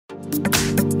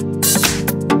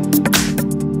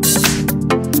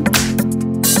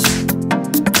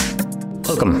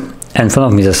Welcome. In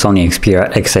front of me is a Sony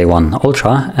Xperia XA1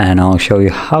 Ultra, and I'll show you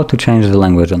how to change the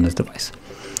language on this device.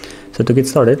 So to get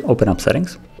started, open up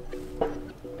Settings,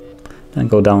 then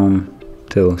go down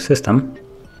to System,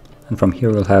 and from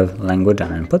here we'll have Language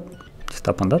and Input. Just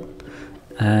tap on that,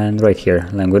 and right here,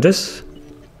 Languages,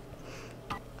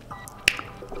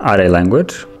 add a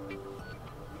language,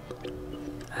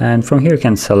 and from here you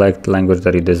can select the language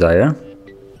that you desire.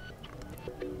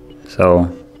 So,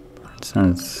 for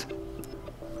instance,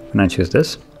 I'm going to choose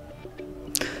this,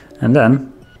 and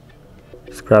then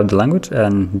just grab the language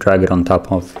and drag it on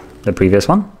top of the previous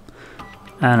one.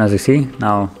 And as you see,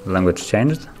 now the language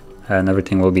changed and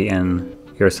everything will be in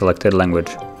your selected language.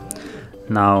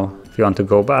 Now if you want to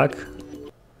go back,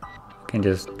 you can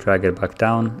just drag it back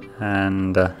down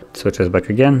and it switches back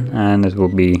again, and it will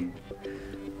be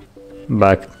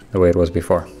back the way it was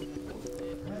before.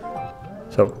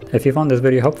 So if you found this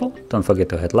video helpful, don't forget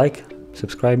to hit like,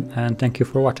 subscribe, and thank you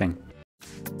for watching.